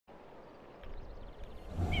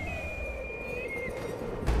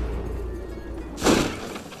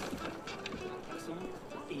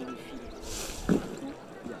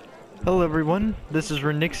Hello everyone, this is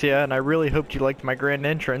Ronnoxia, and I really hoped you liked my grand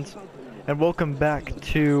entrance. And welcome back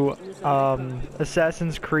to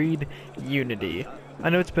Assassin's Creed Unity. I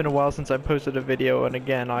know it's been a while since I posted a video, and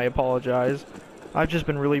again, I apologize. I've just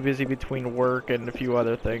been really busy between work and a few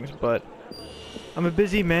other things, but I'm a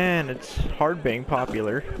busy man. It's hard being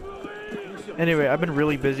popular. Anyway, I've been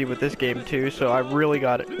really busy with this game too, so I've really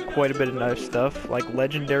got quite a bit of nice stuff, like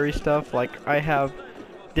legendary stuff. Like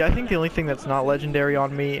I think the only thing that's not legendary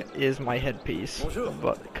on me is my headpiece,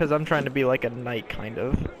 but because I'm trying to be like a knight kind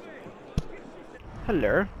of.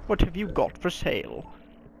 Hello, what have you got for sale?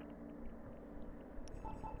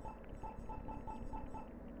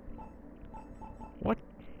 What?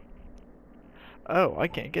 Oh, I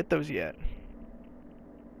can't get those yet.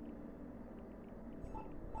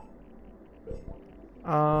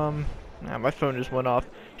 My phone just went off.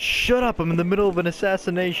 Shut up, I'm in the middle of an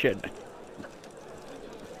assassination.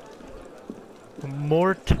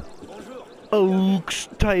 Mort Oaks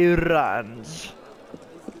Tyrants.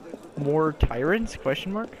 More tyrants?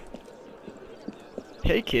 Question mark?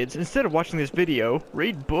 Hey kids, instead of watching this video,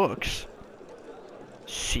 read books.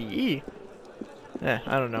 See? I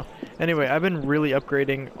don't know. Anyway, I've been really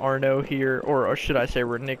upgrading Arno here, or should I say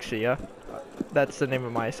Ronnoxia. That's the name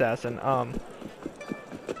of my assassin.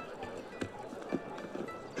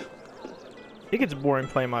 It gets boring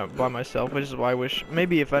playing by myself, which is why I wish,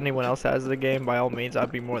 maybe if anyone else has the game, by all means, I'd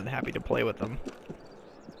be more than happy to play with them.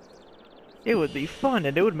 It would be fun,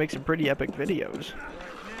 and it would make some pretty epic videos.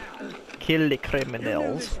 Kill the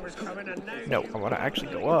criminals. No, I want to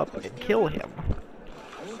actually go up and kill him.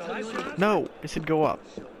 No, I said go up.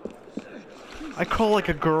 I call like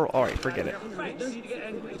a girl. Alright, forget it. I'm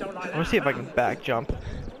gonna see if I can back jump.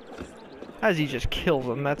 As he just kills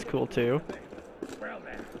him, that's cool too.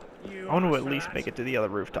 I want to at least make it to the other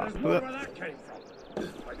rooftop. More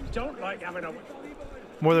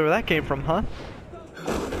where that came from, huh?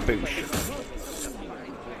 Boosh.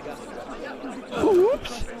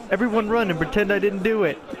 Oops! Everyone run and pretend I didn't do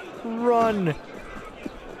it. Run!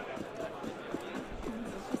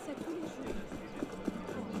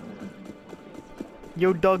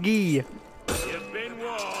 Yo, doggy! You've been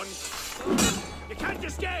warned. You can't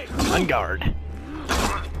escape. On guard.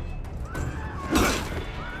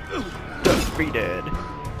 Defeated.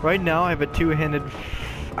 Right now, I have a two-handed.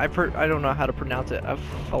 I don't know how to pronounce it. A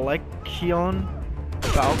Falchion?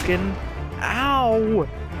 Falcon? Ow!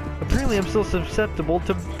 Apparently, I'm still susceptible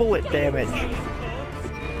to bullet damage.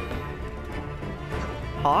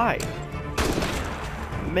 Hi.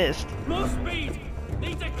 Missed. More speed.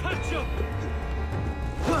 Need to catch up.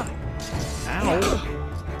 Ow.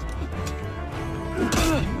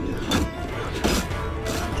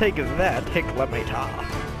 Take that, Hicklamator.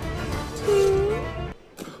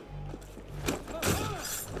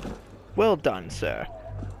 Well done, sir.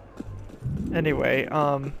 Anyway,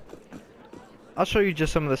 I'll show you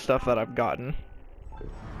just some of the stuff that I've gotten.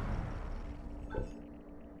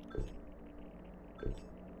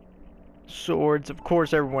 Swords, of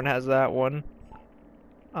course everyone has that one.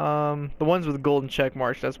 The ones with golden check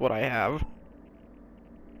marks, that's what I have.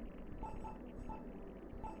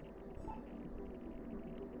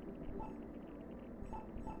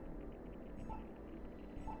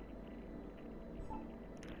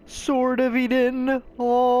 Sword of Eden.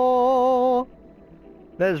 Oh,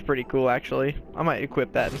 that is pretty cool, actually. I might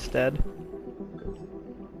equip that instead.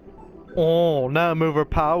 Oh, now I'm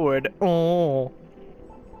overpowered. Oh.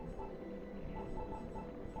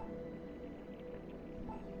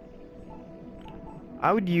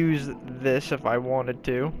 I would use this if I wanted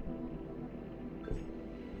to.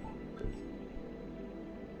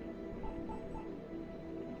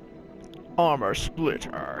 Armor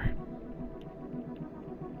splitter.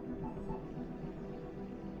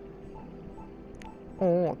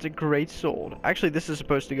 Oh, it's a great sword. Actually, this is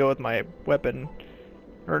supposed to go with my weapon.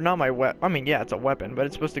 Or not my weapon. I mean, yeah, it's a weapon, but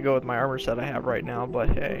it's supposed to go with my armor set I have right now, but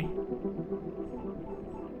hey.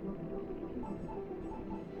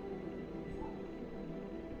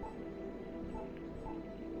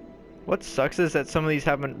 What sucks is that some of these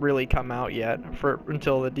haven't really come out yet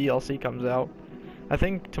until the DLC comes out. I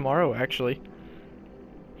think tomorrow, actually.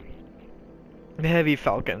 The Heavy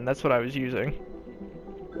Falcon, that's what I was using.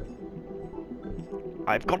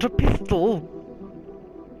 I've got a pistol!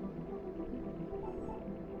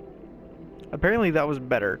 Apparently that was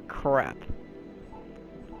better. Crap.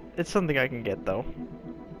 It's something I can get, though.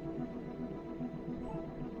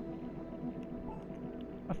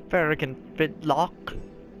 A Farragon flintlock.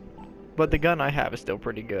 But the gun I have is still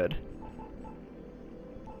pretty good.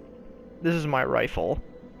 This is my rifle.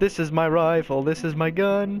 This is my rifle. This is my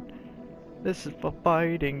gun. This is for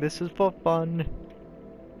fighting. This is for fun.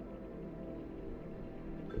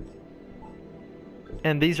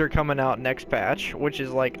 And these are coming out next patch, which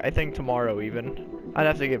is like, I think tomorrow even. I'd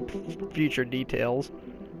have to get future details.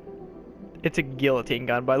 It's a guillotine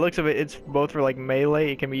gun. By the looks of it, it's both for like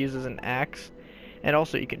melee, it can be used as an axe, and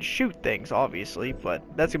also you can shoot things, obviously, but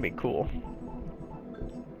that's gonna be cool.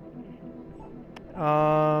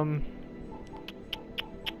 I'll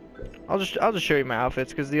just show you my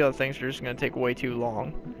outfits, because the other things are just gonna take way too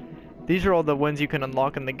long. These are all the ones you can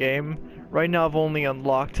unlock in the game. Right now I've only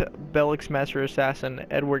unlocked Bellick's Master Assassin,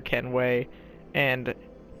 Edward Kenway, and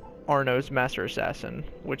Arno's Master Assassin,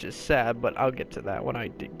 which is sad, but I'll get to that when I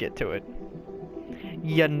get to it.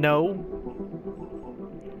 You know,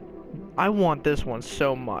 I want this one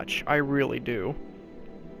so much. I really do.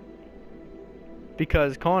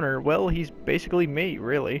 Because Connor, well, he's basically me,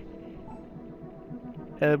 really.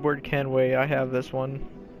 Edward Kenway, I have this one.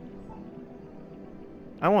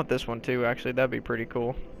 I want this one too, actually. That'd be pretty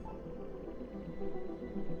cool.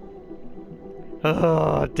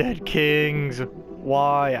 Ugh, Dead Kings.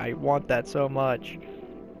 Why? I want that so much.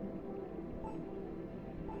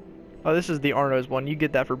 Oh, this is the Arno's one. You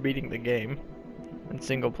get that for beating the game in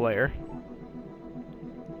single player.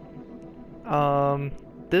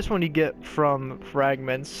 This one you get from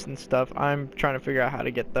fragments and stuff. I'm trying to figure out how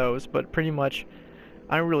to get those, but pretty much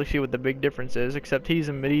I don't really see what the big difference is, except he's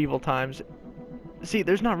in medieval times. See,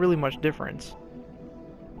 there's not really much difference.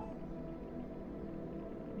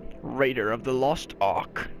 Raider of the Lost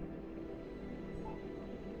Ark.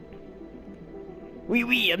 Oui,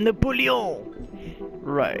 oui, I'm Napoleon!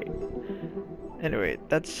 Right. Anyway,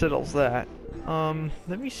 that settles that.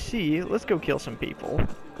 Let me see. Let's go kill some people.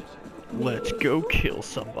 Let's go kill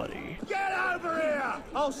somebody. Get over here!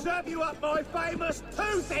 I'll serve you up my famous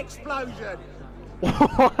tooth explosion!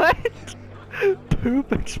 What?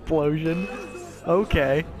 Poop explosion?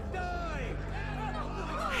 Okay.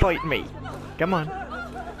 Fight me. Come on.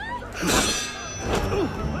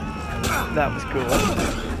 That was cool.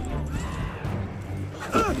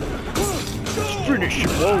 Finish him.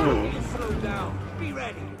 Whoa.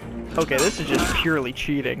 Okay, this is just purely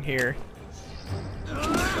cheating here.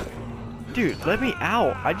 Dude, let me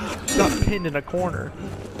out. I just got pinned in a corner.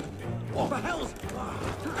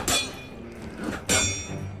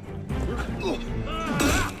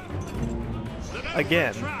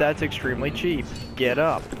 Again, that's extremely cheap. Get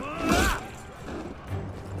up.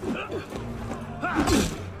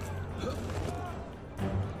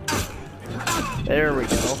 There we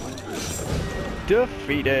go.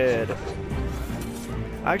 Defeated.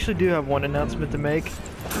 I actually do have one announcement to make.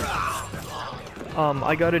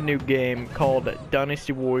 I got a new game called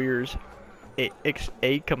Dynasty Warriors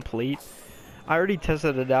 8 Complete. I already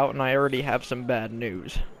tested it out and I already have some bad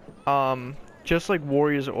news. Just like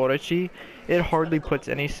Warriors Orochi, it hardly puts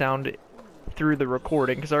any sound through the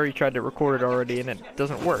recording because I already tried to record it already and it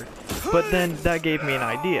doesn't work. But then that gave me an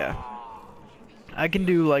idea. I can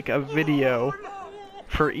do like a video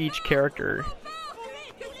for each character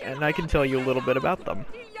and I can tell you a little bit about them.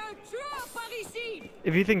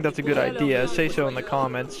 If you think that's a good idea, say so in the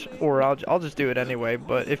comments, or I'll just do it anyway.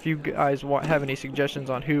 But if you guys have any suggestions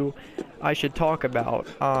on who I should talk about,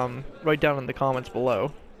 write down in the comments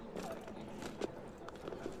below.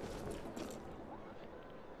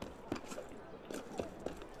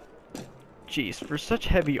 Jeez, for such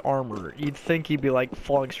heavy armor, you'd think he'd be like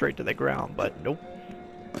falling straight to the ground, but nope.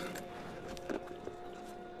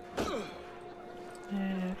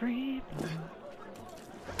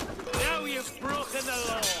 Now you've broken the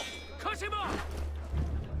law. Cut him off.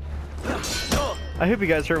 I hope you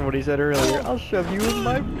guys heard what he said earlier. I'll shove you in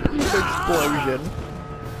my poop explosion.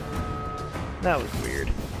 That was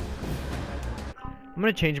weird. I'm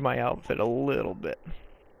gonna change my outfit a little bit.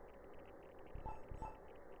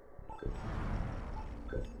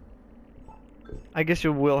 I guess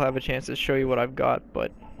you will have a chance to show you what I've got,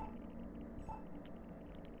 but...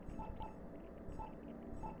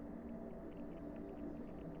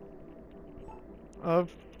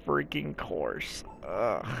 Of freaking course.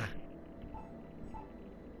 Ugh.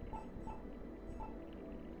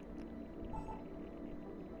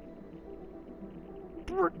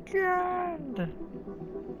 Freaking!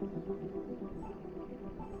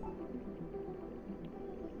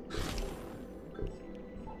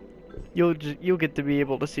 You'll get to be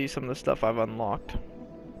able to see some of the stuff I've unlocked.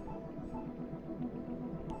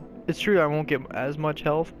 It's true I won't get as much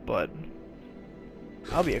health, but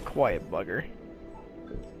I'll be a quiet bugger.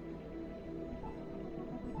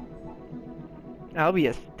 I'll be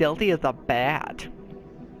as stealthy as a bat.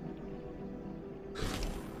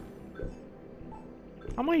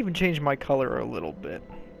 I might even change my color a little bit.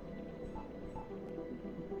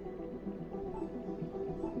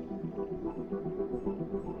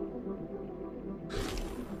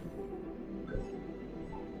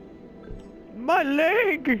 My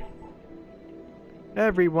leg!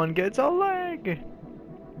 Everyone gets a leg!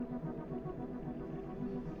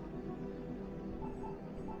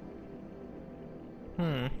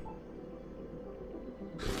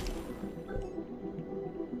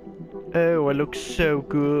 Oh, it looks so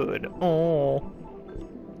good. Oh.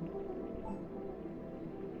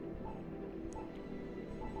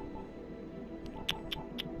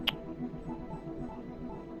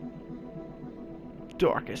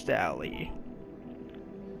 Darkest alley.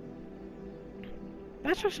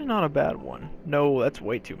 That's actually not a bad one. No, that's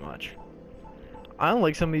way too much. I don't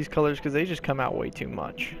like some of these colors because they just come out way too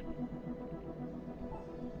much.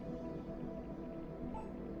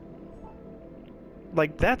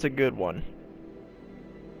 Like, that's a good one.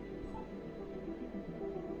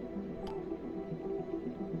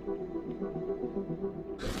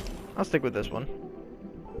 I'll stick with this one.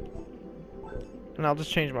 And I'll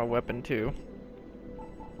just change my weapon too.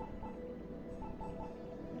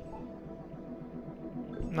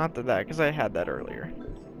 Not that, because I had that earlier.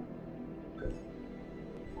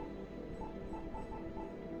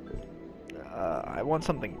 I want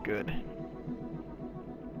something good.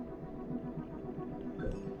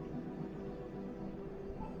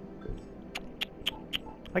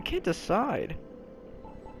 I can't decide.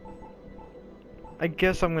 I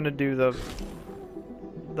guess I'm gonna do the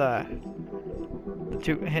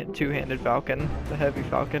two-handed falcon, the heavy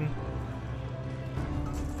falcon.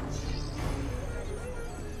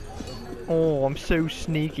 Oh, I'm so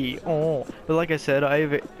sneaky. Oh, but like I said, I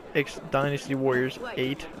have Dynasty Warriors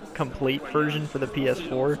 8 complete version for the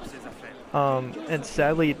PS4. And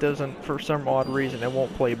sadly it doesn't, for some odd reason, it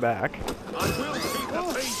won't play back.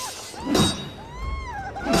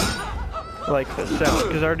 Like the sound,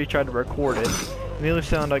 because I already tried to record it. And the only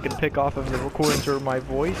sound I could pick off of the recordings were my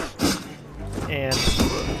voice and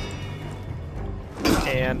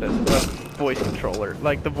the voice controller.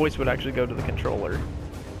 Like the voice would actually go to the controller.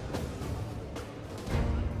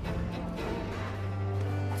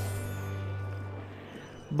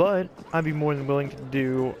 But I'd be more than willing to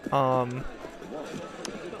do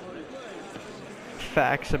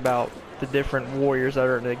facts about the different warriors that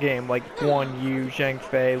are in the game, like Guan Yu, Zhang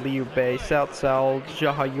Fei, Liu Bei, Cao Cao,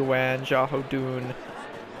 Jia Yuan, Jia Hodun,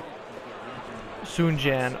 Sun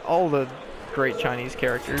Jian, all the great Chinese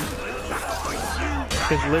characters.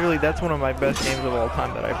 Because literally that's one of my best games of all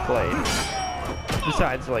time that I've played.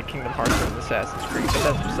 Besides like Kingdom Hearts and Assassin's Creed, but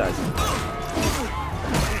that's besides the point.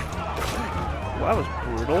 Well, that was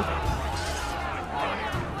brutal.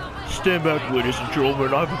 Stand back, ladies and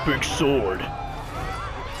gentlemen, I have a big sword.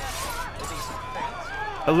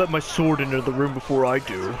 I let my sword into the room before I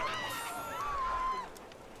do.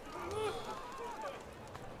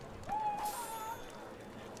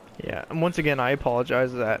 Yeah, and once again, I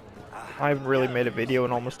apologize that I haven't really made a video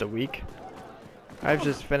in almost a week. I've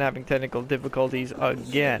just been having technical difficulties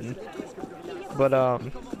again. But,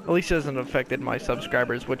 at least it hasn't affected my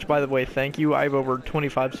subscribers, which, by the way, thank you. I have over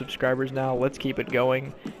 25 subscribers now. Let's keep it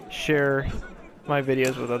going. Share my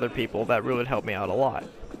videos with other people. That really would help me out a lot.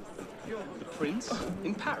 Prince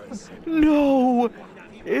in Paris. No!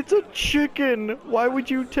 It's a chicken! Why would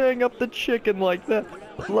you tang up the chicken like that?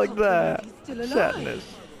 Like that? Sadness.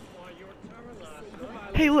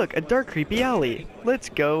 Hey look, a dark creepy alley. Let's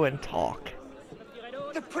go and talk.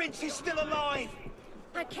 The prince is still alive!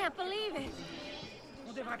 I can't believe it.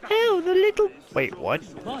 Oh, the little... Wait, what?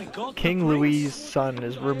 King Louis's son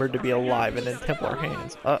is rumored to be alive and in Templar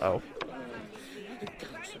hands. Uh-oh.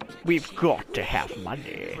 We've got to have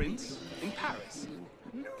money. Prince in Paris.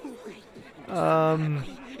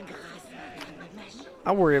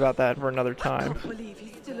 I'll worry about that for another time. I believe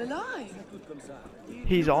he's still alive.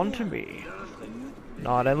 He's on to me.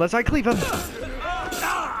 Not unless I cleave him.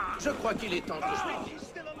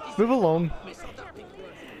 Move along.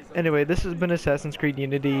 Anyway, this has been Assassin's Creed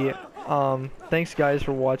Unity. Thanks guys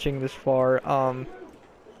for watching this far.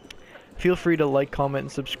 Feel free to like, comment,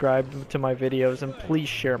 and subscribe to my videos, and please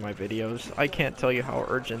share my videos. I can't tell you how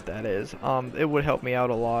urgent that is. It would help me out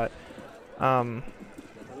a lot.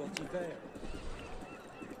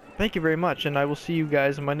 Thank you very much, and I will see you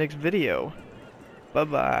guys in my next video.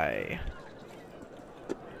 Bye-bye.